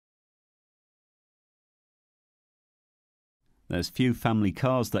There's few family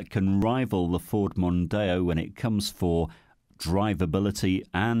cars that can rival the Ford Mondeo when it comes for drivability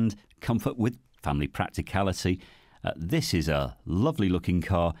and comfort with family practicality. This is a lovely looking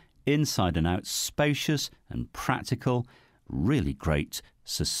car, inside and out, spacious and practical. Really great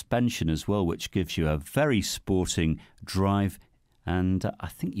suspension as well, which gives you a very sporting drive, and I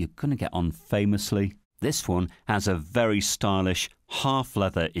think you're going to get on famously. This one has a very stylish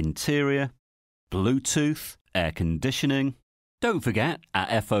half-leather interior, Bluetooth, air conditioning. Don't forget,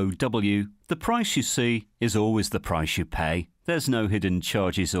 at FOW, the price you see is always the price you pay. There's no hidden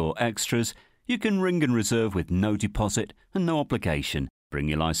charges or extras. You can ring and reserve with no deposit and no obligation. Bring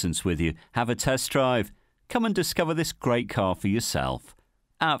your licence with you, have a test drive. Come and discover this great car for yourself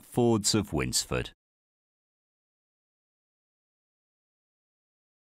at Fords of Winsford.